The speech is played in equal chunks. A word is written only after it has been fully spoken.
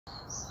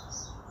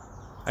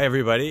Hi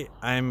everybody,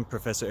 I'm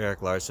Professor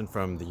Eric Larson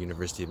from the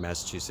University of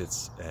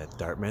Massachusetts at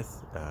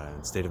Dartmouth,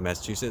 state of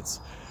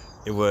Massachusetts.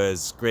 It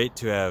was great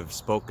to have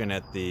spoken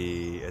at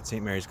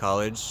St. Mary's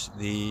College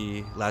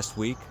the last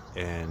week,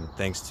 and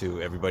thanks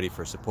to everybody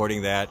for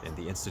supporting that and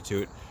the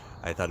Institute.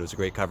 I thought it was a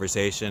great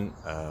conversation,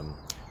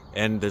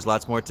 and there's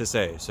lots more to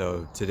say.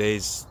 So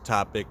today's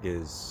topic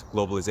is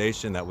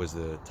globalization. That was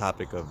the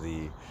topic of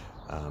the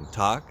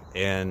talk,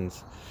 and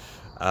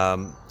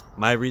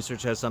my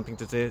research has something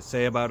to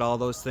say about all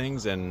those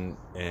things, and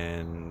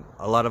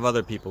a lot of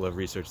other people have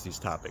researched these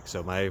topics.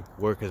 So my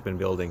work has been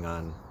building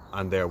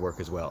on their work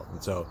as well.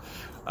 And so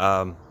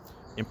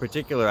in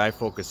particular, I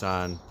focus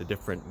on the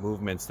different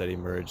movements that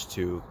emerged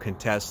to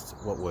contest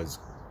what was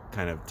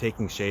kind of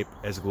taking shape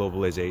as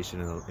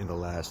globalization in the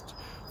last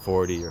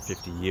 40 or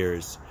 50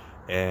 years.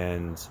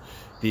 And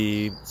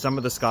some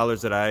of the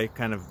scholars that I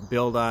kind of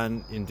build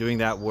on in doing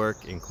that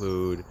work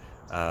include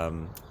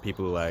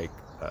people like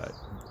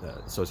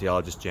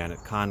sociologist Janet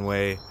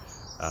Conway,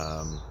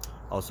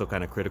 also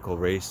kind of critical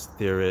race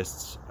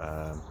theorists,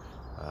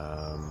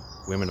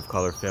 women of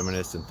color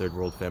feminists and third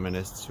world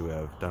feminists who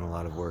have done a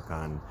lot of work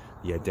on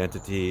the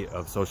identity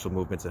of social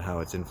movements and how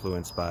it's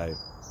influenced by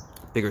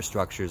bigger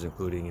structures,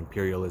 including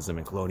imperialism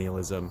and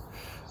colonialism.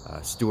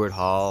 Stuart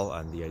Hall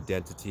on the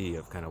identity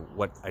of kind of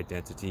what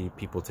identity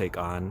people take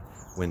on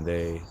when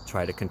they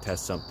try to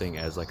contest something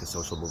as like a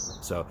social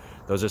movement. So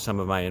those are some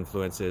of my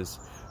influences.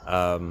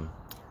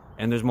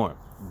 And there's more,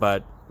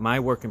 but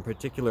my work in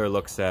particular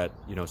looks at,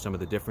 some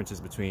of the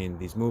differences between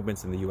these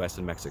movements in the US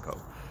and Mexico.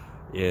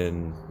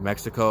 In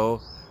Mexico,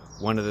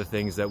 one of the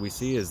things that we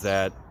see is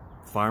that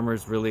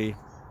farmers really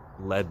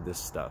led this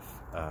stuff.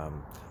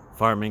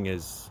 Farming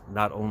is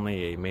not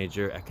only a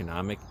major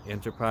economic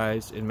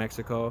enterprise in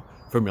Mexico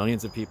for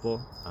millions of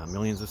people,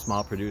 millions of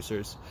small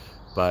producers,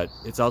 but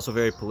it's also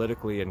very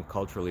politically and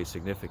culturally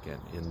significant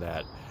in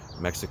that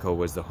Mexico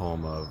was the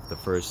home of the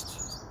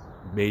first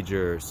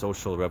major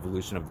social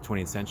revolution of the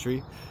 20th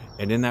century.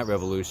 And in that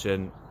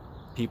revolution,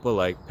 people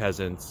like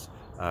peasants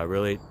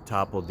really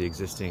toppled the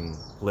existing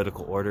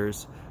political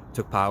orders,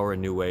 took power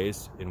in new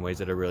ways, in ways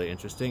that are really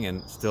interesting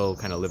and still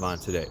kind of live on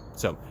today.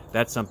 So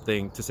that's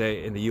something to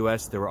say. In the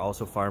US, there were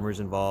also farmers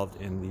involved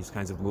in these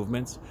kinds of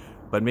movements,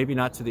 but maybe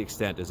not to the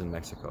extent as in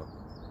Mexico.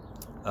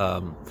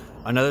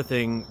 Another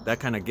thing that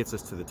kind of gets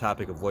us to the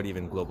topic of what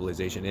even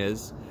globalization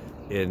is.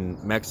 In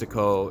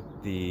Mexico,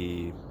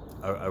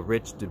 a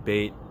rich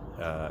debate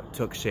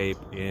took shape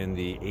in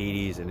the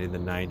 80s and in the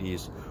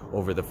 90s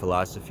over the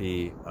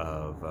philosophy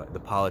of the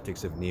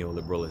politics of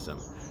neoliberalism.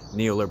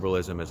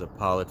 Neoliberalism is a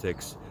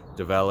politics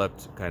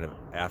developed kind of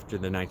after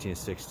the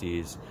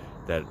 1960s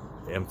that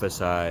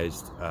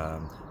emphasized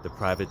the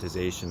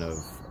privatization of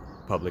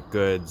public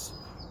goods,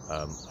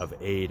 of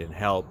aid and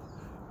help,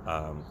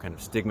 kind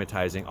of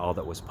stigmatizing all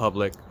that was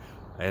public,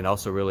 and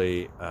also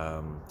really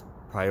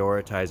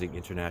prioritizing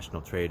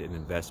international trade and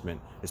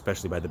investment,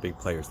 especially by the big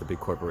players, the big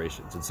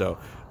corporations. And so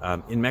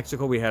in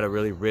Mexico, we had a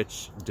really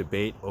rich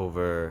debate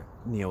over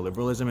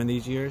neoliberalism in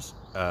these years.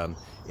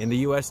 In the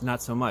US, not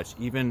so much.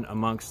 Even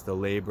amongst the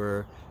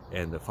labor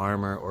and the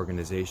farmer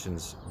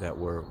organizations that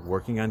were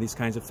working on these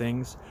kinds of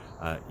things,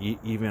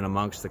 even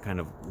amongst the kind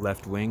of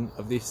left wing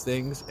of these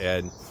things.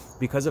 And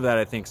because of that,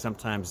 I think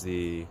sometimes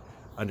the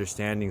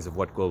understandings of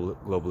what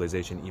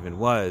globalization even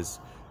was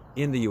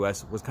in the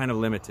US was kind of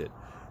limited.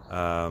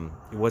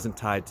 It wasn't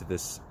tied to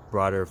this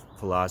broader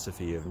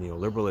philosophy of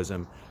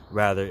neoliberalism.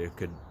 Rather, it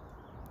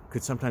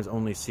could sometimes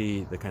only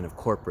see the kind of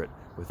corporate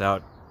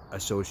without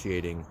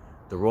associating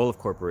the role of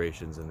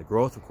corporations and the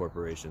growth of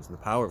corporations and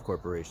the power of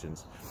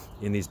corporations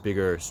in these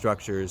bigger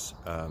structures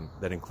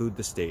that include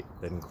the state,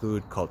 that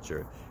include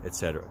culture,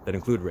 etc., that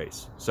include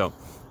race. So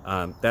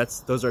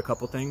those are a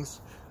couple things.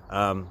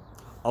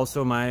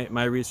 Also,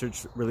 my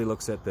research really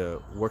looks at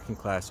the working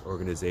class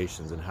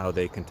organizations and how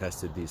they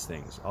contested these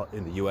things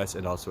in the US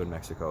and also in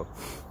Mexico.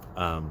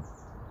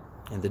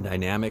 And the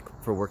dynamic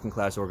for working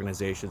class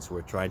organizations who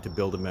were trying to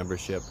build a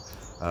membership,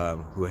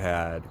 who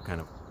had kind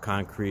of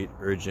concrete,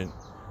 urgent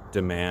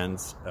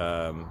demands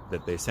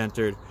that they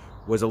centered,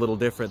 was a little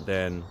different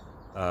than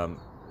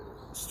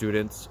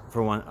students,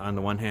 on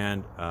the one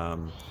hand,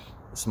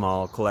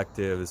 small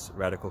collectives,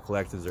 radical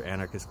collectives or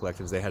anarchist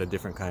collectives. They had a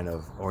different kind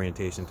of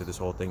orientation to this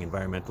whole thing,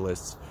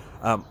 environmentalists,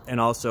 and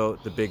also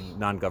the big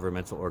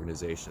non-governmental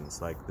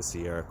organizations like the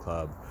Sierra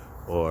Club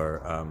or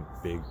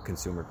big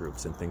consumer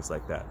groups and things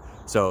like that.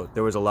 So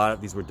there was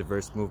these were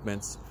diverse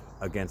movements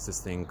against this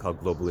thing called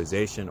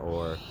globalization,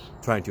 or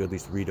trying to at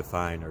least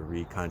redefine or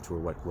recontour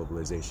what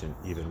globalization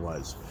even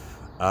was.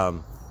 A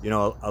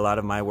lot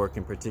of my work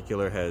in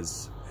particular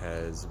has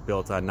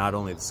built on not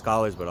only the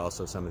scholars but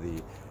also some of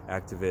the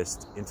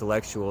activist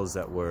intellectuals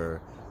that were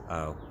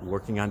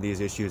working on these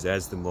issues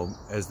as the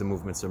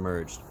movements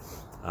emerged.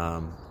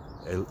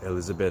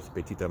 Elizabeth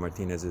Betita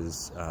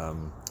Martinez's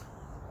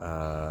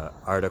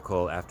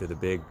article after the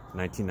big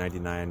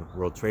 1999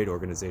 World Trade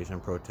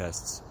Organization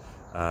protests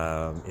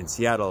in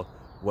Seattle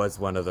was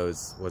one of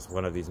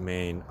these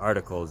main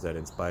articles that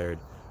inspired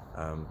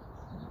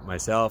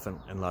myself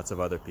and lots of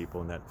other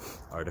people in that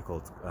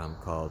article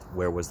called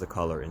 "Where Was the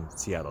Color in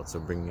Seattle?" So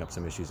bringing up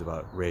some issues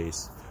about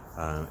race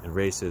and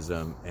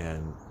racism,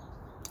 and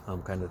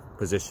kind of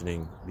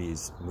positioning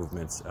these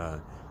movements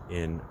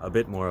in a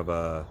bit more of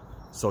a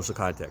social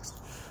context.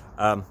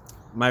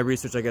 My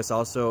research, I guess,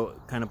 also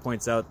kind of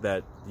points out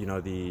that, you know,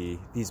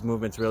 these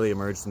movements really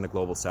emerged in the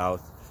global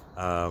South.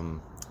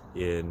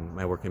 In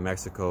my work in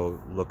Mexico,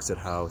 looks at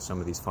how some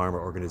of these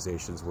farmer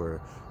organizations were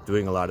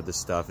doing a lot of this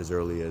stuff as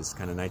early as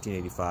kind of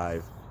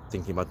 1985,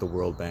 thinking about the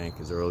World Bank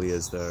as early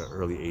as the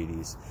early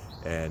 80s,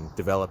 and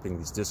developing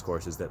these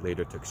discourses that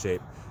later took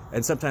shape,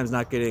 and sometimes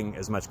not getting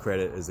as much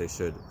credit as they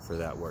should for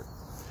that work.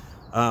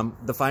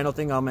 The final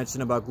thing I'll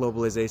mention about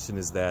globalization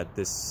is that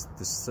this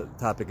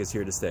topic is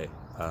here to stay.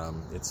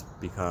 It's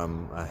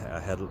become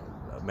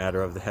a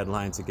matter of the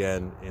headlines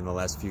again in the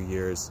last few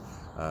years.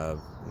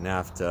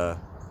 NAFTA,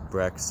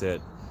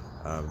 Brexit,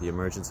 the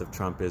emergence of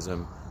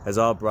Trumpism has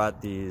all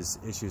brought these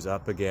issues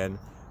up again.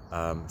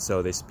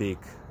 So they speak,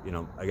 you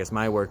know, I guess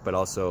my work, but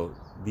also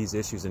these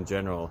issues in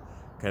general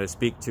kind of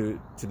speak to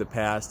the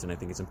past, and I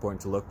think it's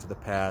important to look to the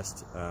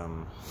past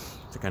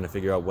to kind of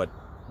figure out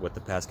what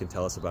the past can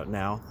tell us about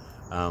now.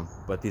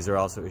 But these are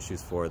also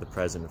issues for the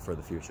present and for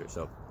the future.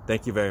 So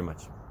thank you very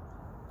much.